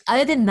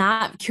other than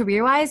that,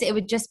 career-wise, it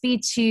would just be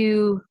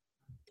to,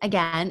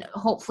 again,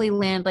 hopefully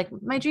land like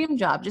my dream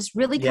job, just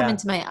really come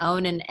into my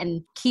own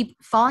and keep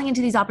falling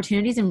into these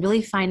opportunities and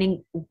really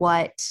finding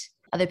what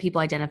other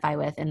people identify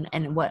with and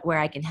where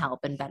I can help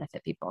and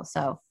benefit people.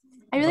 So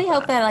I really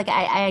hope that like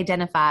I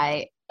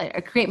identify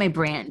or create my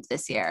brand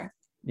this year.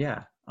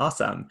 Yeah.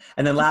 Awesome.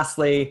 And then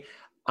lastly,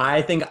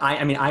 I think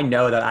I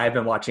know that I've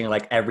been watching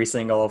like every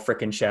single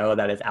freaking show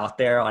that is out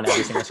there on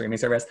every single streaming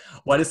service.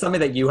 What is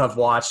something that you have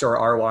watched or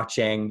are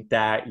watching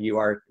that you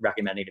are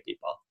recommending to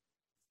people?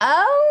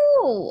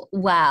 Oh,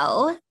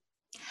 well,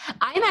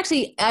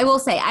 I will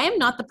say, I am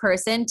not the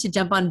person to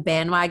jump on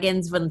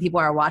bandwagons when people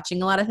are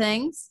watching a lot of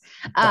things.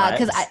 I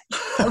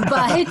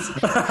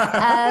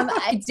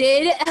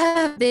did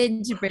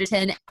binge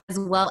Bridgerton, as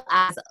well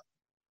as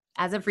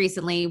of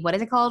recently, what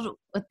is it called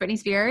with Britney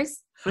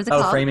Spears? What is it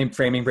called?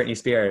 Framing Britney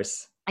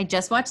Spears. I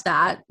just watched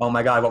that. Oh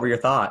my God. What were your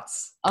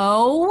thoughts?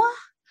 Oh,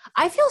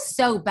 I feel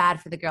so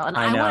bad for the girl, and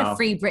I want to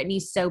free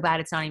Britney so bad.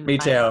 It's not even Me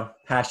funny. too.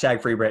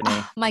 Hashtag free Britney.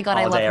 Oh my God.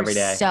 I love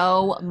her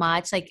so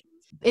much. Like,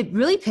 it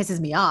really pisses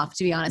me off,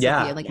 to be honest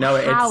with you. Like,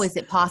 how is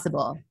it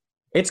possible?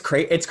 It's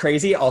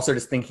crazy. Also,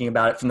 just thinking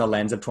about it from the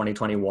lens of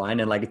 2021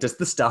 and like just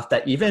the stuff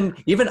that even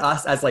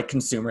us as like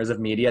consumers of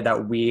media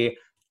that we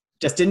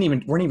just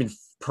weren't even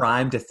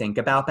primed to think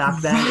about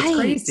back then. Right. It's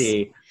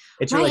crazy.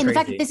 It's really crazy. And the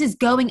fact that this is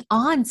going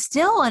on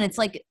still, and it's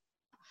like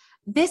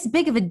this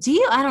big of a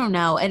deal. I don't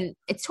know. And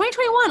it's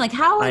 2021. Like,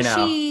 how is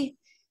she?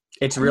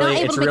 It's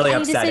really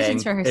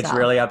upsetting. It's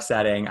really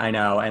upsetting. I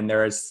know. And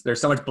there's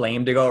so much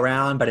blame to go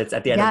around, but it's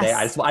at the end of the day,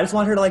 I just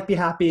want her to like be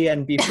happy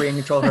and be free and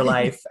control her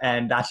life.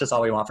 And that's just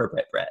all we want for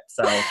Brit.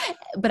 So,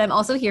 but I'm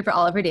also here for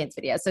all of her dance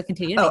videos. So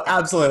continue. Oh,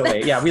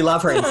 absolutely. Yeah. We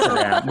love her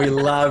Instagram. We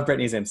love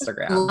Britney's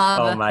Instagram.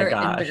 Oh my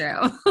gosh.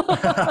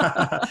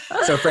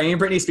 So Framing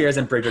Britney Spears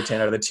and Bridgerton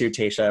are the two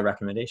Tayshia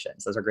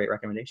recommendations. Those are great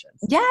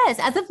recommendations. Yes.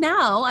 As of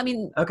now, I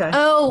mean, okay.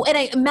 Oh,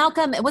 and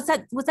Malcolm, what's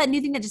that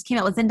new thing that just came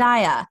out with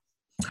Zendaya?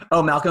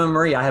 Oh, Malcolm and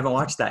Marie. I haven't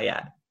watched that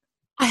yet.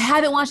 I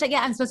haven't watched that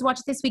yet. I'm supposed to watch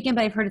it this weekend,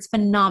 but I've heard it's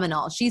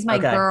phenomenal. She's my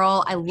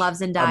girl. I love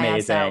Zendaya.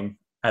 Amazing.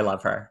 I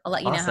love her. I'll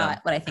let you know Awesome.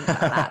 what I think about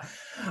that.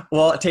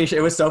 Well, Tayshia,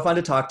 it was so fun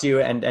to talk to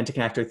you and to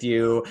connect with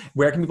you.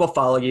 Where can people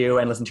follow you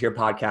and listen to your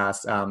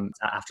podcast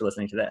after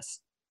listening to this?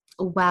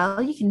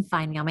 Well, you can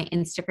find me on my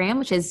Instagram,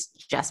 which is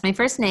just my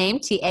first name,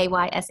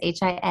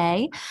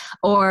 Tayshia,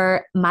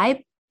 or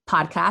my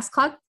podcast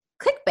called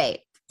Clickbait.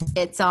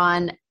 It's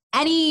on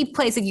any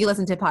place that you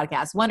listen to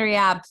podcasts, Wondery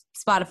app,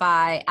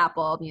 Spotify,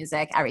 Apple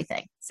Music,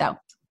 everything. So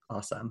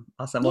awesome.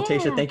 Well,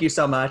 Tayshia, thank you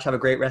so much. Have a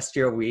great rest of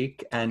your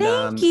week, and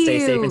stay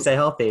safe and stay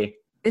healthy.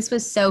 This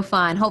was so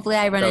fun. Hopefully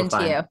I run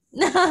into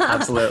you.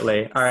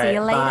 Absolutely. All right. See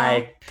you later.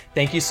 Bye.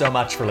 Thank you so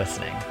much for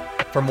listening.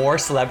 For more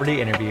celebrity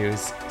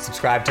interviews,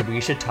 subscribe to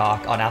We Should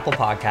Talk on Apple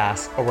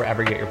Podcasts or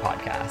wherever you get your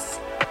podcasts.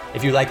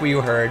 If you like what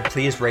you heard,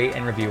 please rate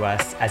and review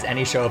us, as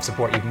any show of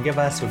support you can give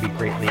us would be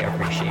greatly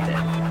appreciated.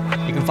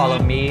 You can follow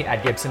me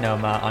at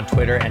Gibsonoma on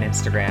Twitter and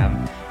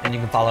Instagram, and you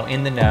can follow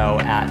In the Know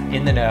at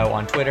In the Know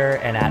on Twitter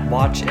and at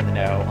Watch In the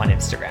Know on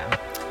Instagram.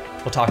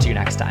 We'll talk to you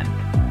next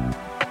time.